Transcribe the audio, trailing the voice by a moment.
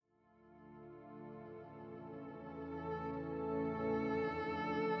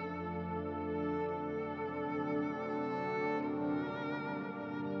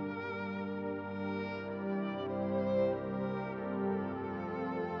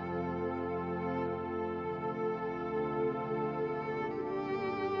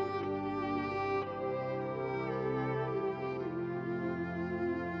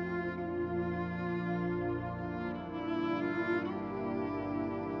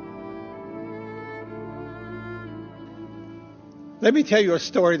Let me tell you a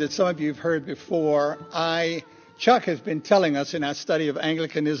story that some of you have heard before. Chuck has been telling us in our study of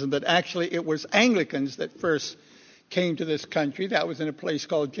Anglicanism that actually it was Anglicans that first came to this country. That was in a place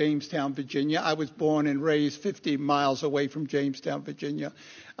called Jamestown, Virginia. I was born and raised 50 miles away from Jamestown, Virginia.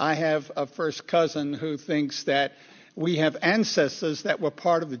 I have a first cousin who thinks that we have ancestors that were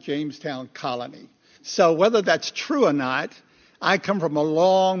part of the Jamestown colony. So whether that's true or not, I come from a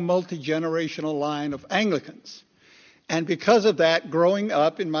long, multi-generational line of Anglicans. And because of that, growing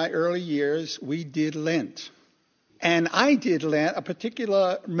up in my early years, we did Lent. And I did Lent. A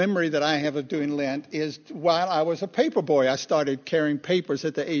particular memory that I have of doing Lent is while I was a paper boy. I started carrying papers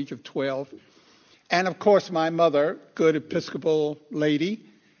at the age of 12. And of course, my mother, good Episcopal lady,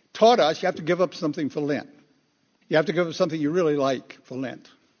 taught us you have to give up something for Lent. You have to give up something you really like for Lent.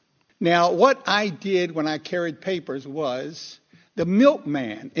 Now, what I did when I carried papers was the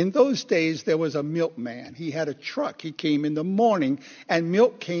milkman. In those days, there was a milkman. He had a truck. He came in the morning, and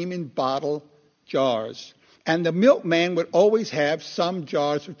milk came in bottle jars. And the milkman would always have some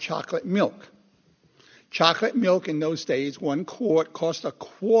jars of chocolate milk. Chocolate milk in those days, 1 quart, cost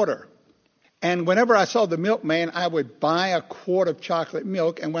 $0.25. And whenever I saw the milkman, I would buy a quart of chocolate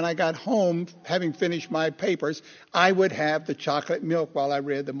milk. And when I got home, having finished my papers, I would have the chocolate milk while I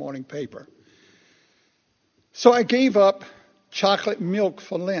read the morning paper. So I gave up chocolate milk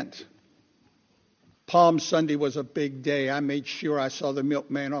for Lent. Palm Sunday was a big day. I made sure I saw the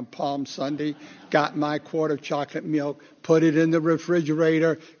milkman on Palm Sunday, got my quart of chocolate milk, put it in the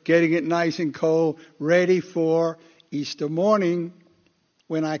refrigerator, getting it nice and cold, ready for Easter morning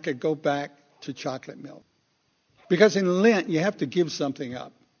when I could go back to chocolate milk. Because in Lent, you have to give something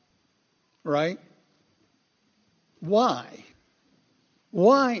up, right? Why?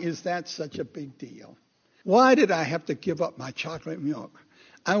 Why is that such a big deal? Why did I have to give up my chocolate milk?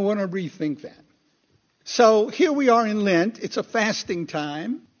 I want to rethink that. So here we are in Lent. It's a fasting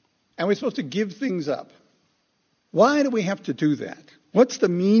time, and we're supposed to give things up. Why do we have to do that? What's the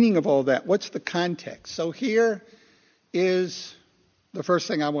meaning of all that? What's the context? So here is the first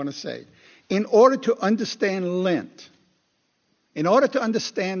thing I want to say. In order to understand Lent, in order to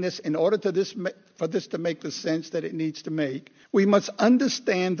understand this, for this to make the sense that it needs to make, we must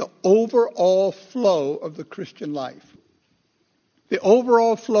understand the overall flow of the Christian life. The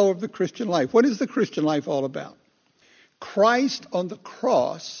overall flow of the Christian life. What is the Christian life all about? Christ on the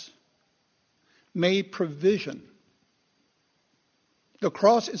cross made provision. The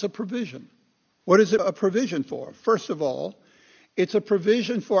cross is a provision. What is it a provision for? First of all, it's a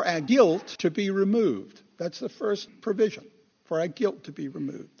provision for our guilt to be removed. That's the first provision, for our guilt to be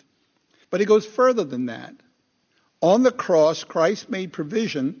removed. But it goes further than that. On the cross, Christ made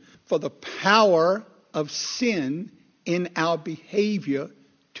provision for the power of sin in our behavior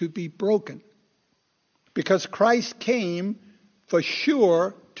to be broken. Because Christ came for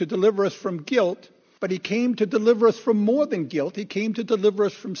sure to deliver us from guilt, but he came to deliver us from more than guilt. He came to deliver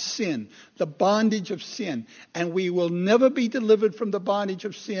us from sin, the bondage of sin. And we will never be delivered from the bondage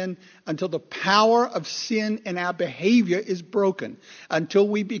of sin until the power of sin in our behavior is broken, until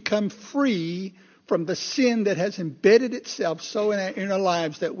we become free from the sin that has embedded itself so in our inner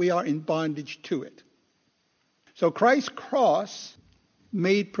lives that we are in bondage to it. So Christ's cross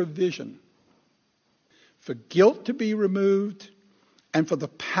made provision for guilt to be removed and for the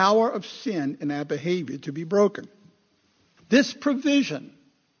power of sin in our behavior to be broken. This provision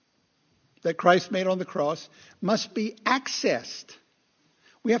that Christ made on the cross must be accessed.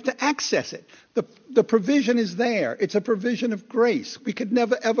 We have to access it. The provision is there. It's a provision of grace. We could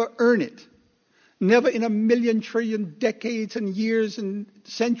never, ever earn it. Never in a million trillion decades and years and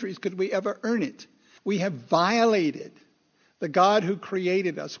centuries could we ever earn it. We have violated the God who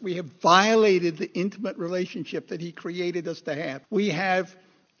created us. We have violated the intimate relationship that he created us to have. We have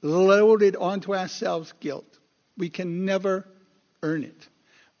loaded onto ourselves guilt. We can never earn it.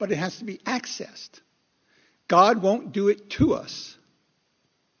 But it has to be accessed. God won't do it to us.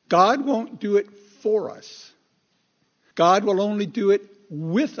 God won't do it for us. God will only do it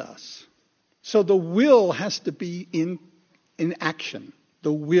with us. So the will has to be in action.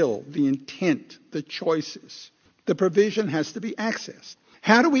 The will, the intent, the choices. The provision has to be accessed.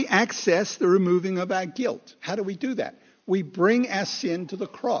 How do we access the removing of our guilt? How do we do that? We bring our sin to the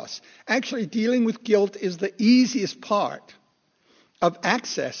cross. Actually, dealing with guilt is the easiest part of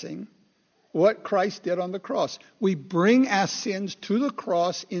accessing what Christ did on the cross. We bring our sins to the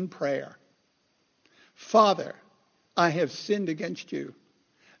cross in prayer. Father, I have sinned against you.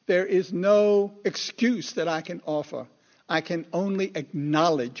 There is no excuse that I can offer. I can only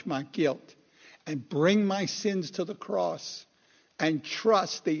acknowledge my guilt and bring my sins to the cross and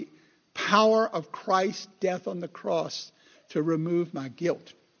trust the power of Christ's death on the cross to remove my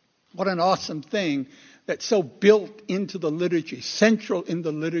guilt. What an awesome thing that's so built into the liturgy, central in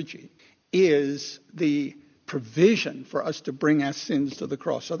the liturgy, is the provision for us to bring our sins to the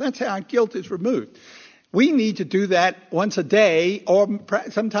cross. So that's how our guilt is removed. We need to do that once a day, or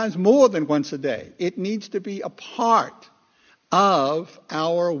sometimes more than once a day. It needs to be a part of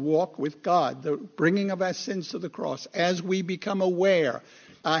our walk with God, the bringing of our sins to the cross. As we become aware,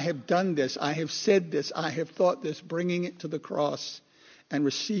 I have done this, I have said this, I have thought this, bringing it to the cross and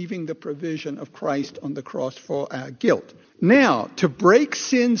receiving the provision of Christ on the cross for our guilt. Now, to break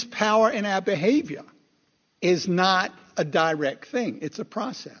sin's power in our behavior is not a direct thing. It's a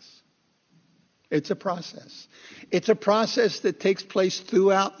process. It's a process. It's a process that takes place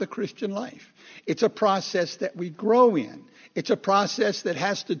throughout the Christian life. It's a process that we grow in. It's a process that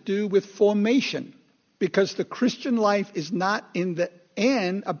has to do with formation, because the Christian life is not in the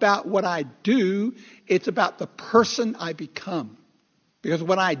end about what I do. It's about the person I become. Because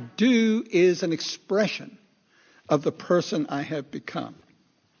what I do is an expression of the person I have become.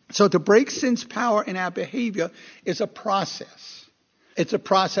 So to break sin's power in our behavior is a process. It's a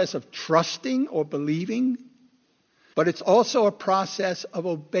process of trusting or believing, but it's also a process of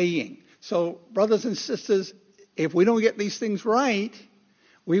obeying. So, brothers and sisters, if we don't get these things right,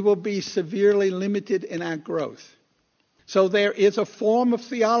 we will be severely limited in our growth. So there is a form of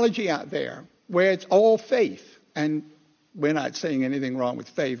theology out there where it's all faith. And we're not saying anything wrong with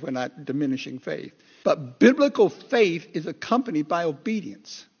faith. We're not diminishing faith. But biblical faith is accompanied by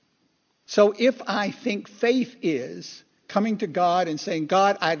obedience. So if I think faith is coming to God and saying,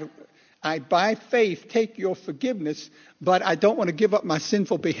 God, I by faith take your forgiveness, but I don't want to give up my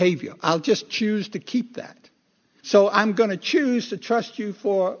sinful behavior. I'll just choose to keep that. So I'm going to choose to trust you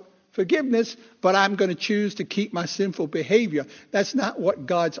for forgiveness, but I'm going to choose to keep my sinful behavior. That's not what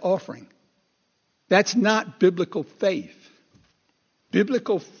God's offering. That's not biblical faith.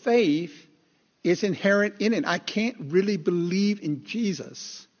 Biblical faith is inherent in it. I can't really believe in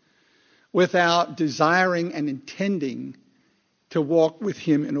Jesus without desiring and intending to walk with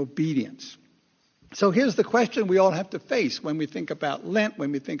him in obedience. So here's the question we all have to face when we think about Lent,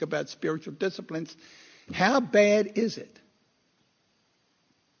 when we think about spiritual disciplines. How bad is it?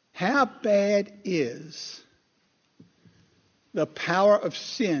 How bad is the power of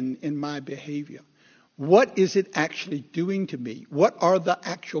sin in my behavior? What is it actually doing to me? What are the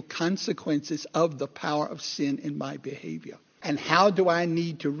actual consequences of the power of sin in my behavior? And how do I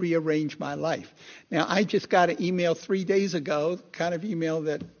need to rearrange my life? Now, I just got an email 3 days ago, kind of email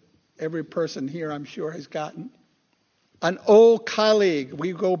that every person here, I'm sure, has gotten. An old colleague,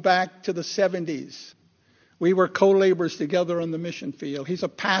 we go back to the 70s. We were co-laborers together on the mission field. He's a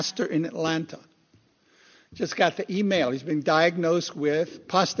pastor in Atlanta. Just got the email. He's been diagnosed with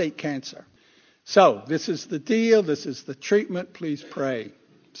prostate cancer. So this is the deal. This is the treatment. Please pray.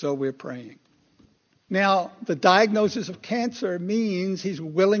 So we're praying. Now, the diagnosis of cancer means he's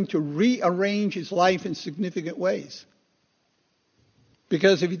willing to rearrange his life in significant ways.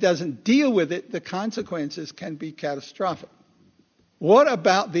 Because if he doesn't deal with it, the consequences can be catastrophic. What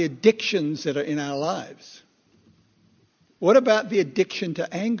about the addictions that are in our lives? What about the addiction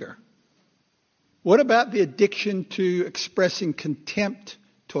to anger? What about the addiction to expressing contempt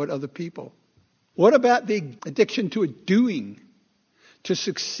toward other people? What about the addiction to a doing, to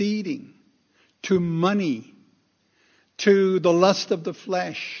succeeding, to money, to the lust of the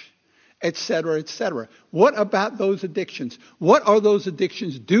flesh, etc., etc.? What about those addictions? What are those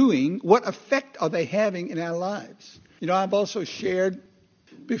addictions doing? What effect are they having in our lives? You know, I've also shared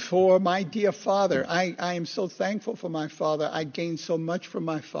before my dear father. I am so thankful for my father. I gained so much from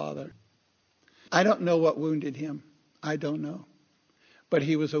my father. I don't know what wounded him. I don't know. But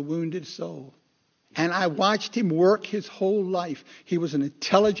he was a wounded soul. And I watched him work his whole life. He was an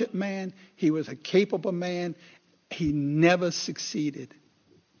intelligent man. He was a capable man. He never succeeded.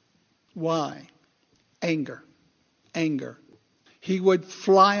 Why? Anger. Anger. He would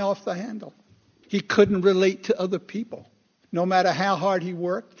fly off the handle. He couldn't relate to other people, no matter how hard he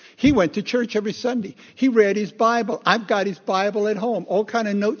worked. He went to church every Sunday. He read his Bible. I've got his Bible at home, all kind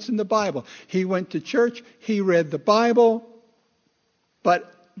of notes in the Bible. He went to church. He read the Bible. But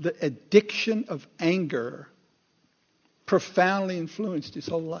the addiction of anger profoundly influenced his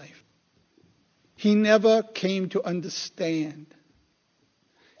whole life. He never came to understand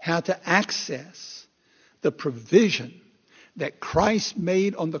how to access the provision that Christ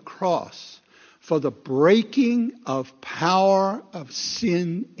made on the cross for the breaking of power of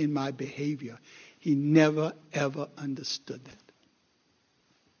sin in my behavior. He never, ever understood that.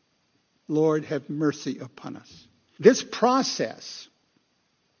 Lord, have mercy upon us. This process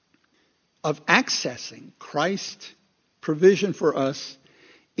of accessing Christ provision for us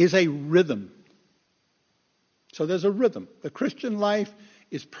is a rhythm. So there's a rhythm. The Christian life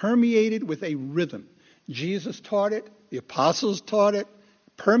is permeated with a rhythm. Jesus taught it. The apostles taught it.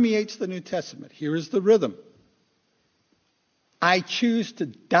 Permeates the New Testament. Here is the rhythm. I choose to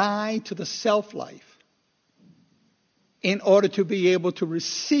die to the self-life in order to be able to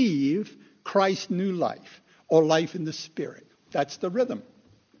receive Christ's new life or life in the Spirit. That's the rhythm.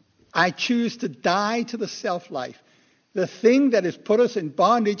 I choose to die to the self-life. The thing that has put us in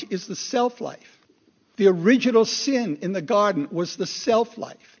bondage is the self-life. The original sin in the garden was the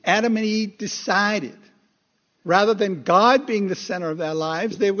self-life. Adam and Eve decided, rather than God being the center of their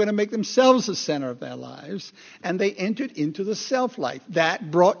lives, they were going to make themselves the center of their lives. And they entered into the self-life. That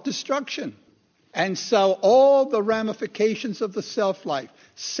brought destruction. And so all the ramifications of the self-life,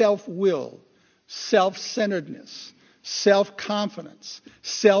 self-will, self-centeredness, self-confidence,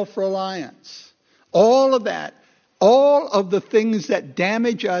 self-reliance, all of that, all of the things that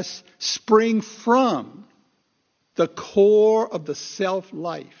damage us spring from the core of the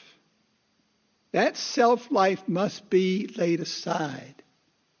self-life. That self-life must be laid aside.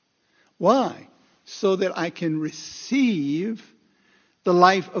 Why? So that I can receive the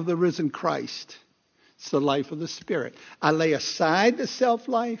life of the risen Christ. It's the life of the Spirit. I lay aside the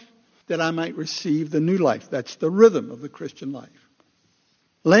self-life that I might receive the new life. That's the rhythm of the Christian life.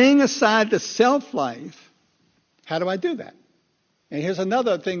 Laying aside the self-life, how do I do that? And here's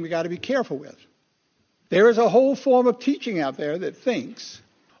another thing we got to be careful with. There is a whole form of teaching out there that thinks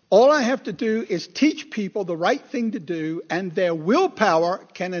all I have to do is teach people the right thing to do, and their willpower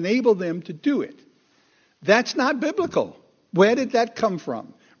can enable them to do it. That's not biblical. Where did that come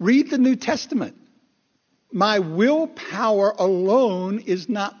from? Read the New Testament. My willpower alone is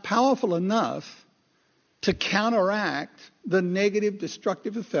not powerful enough to counteract the negative,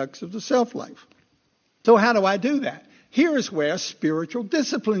 destructive effects of the self-life. So how do I do that? Here is where spiritual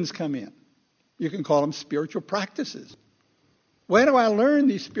disciplines come in. You can call them spiritual practices. Where do I learn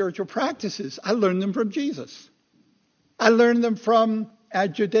these spiritual practices? I learn them from Jesus. I learned them from our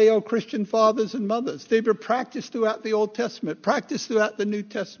Judeo-Christian fathers and mothers. They've been practiced throughout the Old Testament, practiced throughout the New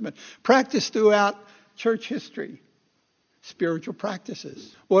Testament, practiced throughout church history. Spiritual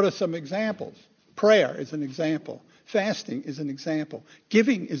practices. What are some examples? Prayer is an example. Fasting is an example.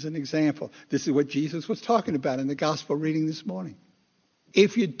 Giving is an example. This is what Jesus was talking about in the gospel reading this morning.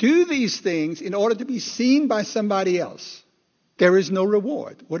 If you do these things in order to be seen by somebody else, there is no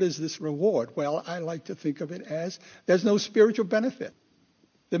reward. What is this reward? Well, I like to think of it as there's no spiritual benefit.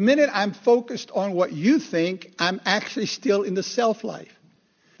 The minute I'm focused on what you think, I'm actually still in the self-life.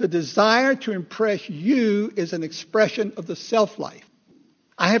 The desire to impress you is an expression of the self-life.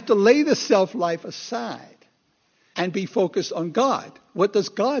 I have to lay the self-life aside and be focused on God. What does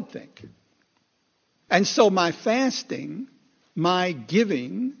God think? And so my fasting, my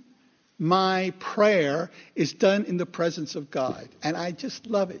giving, my prayer is done in the presence of God. And I just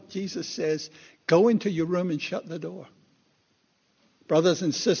love it. Jesus says, go into your room and shut the door. Brothers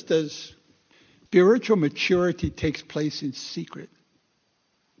and sisters, spiritual maturity takes place in secret.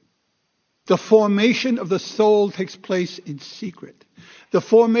 The formation of the soul takes place in secret. The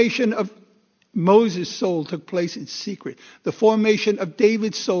formation of Moses' soul took place in secret. The formation of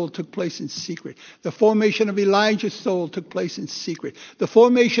David's soul took place in secret. The formation of Elijah's soul took place in secret. The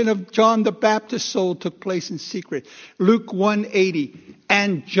formation of John the Baptist's soul took place in secret. Luke 1:80.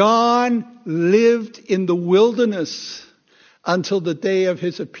 And John lived in the wilderness until the day of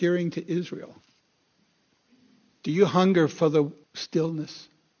his appearing to Israel. Do you hunger for the stillness?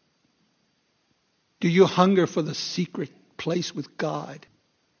 Do you hunger for the secret place with God?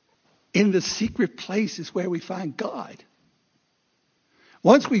 In the secret place is where we find God.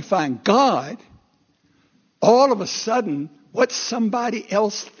 Once we find God, all of a sudden, what somebody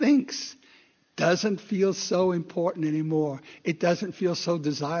else thinks doesn't feel so important anymore. It doesn't feel so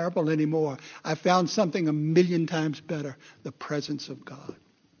desirable anymore. I found something 1,000,000 times better, the presence of God.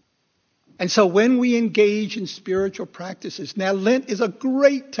 And so when we engage in spiritual practices, now Lent is a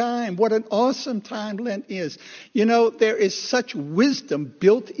great time. What an awesome time Lent is. You know, there is such wisdom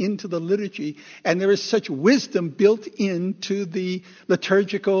built into the liturgy, and there is such wisdom built into the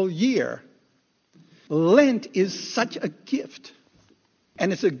liturgical year. Lent is such a gift.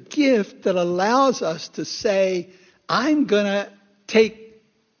 And it's a gift that allows us to say, I'm going to take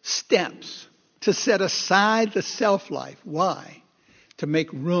steps to set aside the self-life. Why? To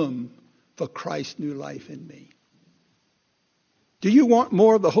make room for Christ's new life in me. Do you want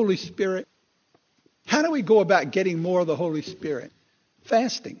more of the Holy Spirit? How do we go about getting more of the Holy Spirit?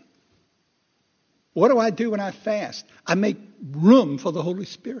 Fasting. What do I do when I fast? I make room for the Holy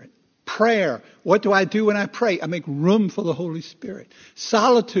Spirit. Prayer. What do I do when I pray? I make room for the Holy Spirit.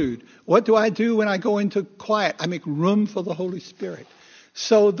 Solitude. What do I do when I go into quiet? I make room for the Holy Spirit.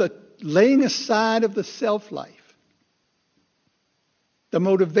 So the laying aside of the self-life, the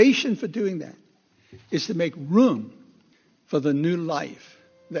motivation for doing that is to make room for the new life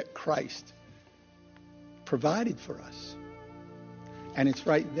that Christ provided for us. And it's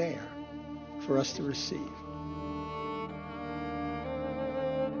right there for us to receive.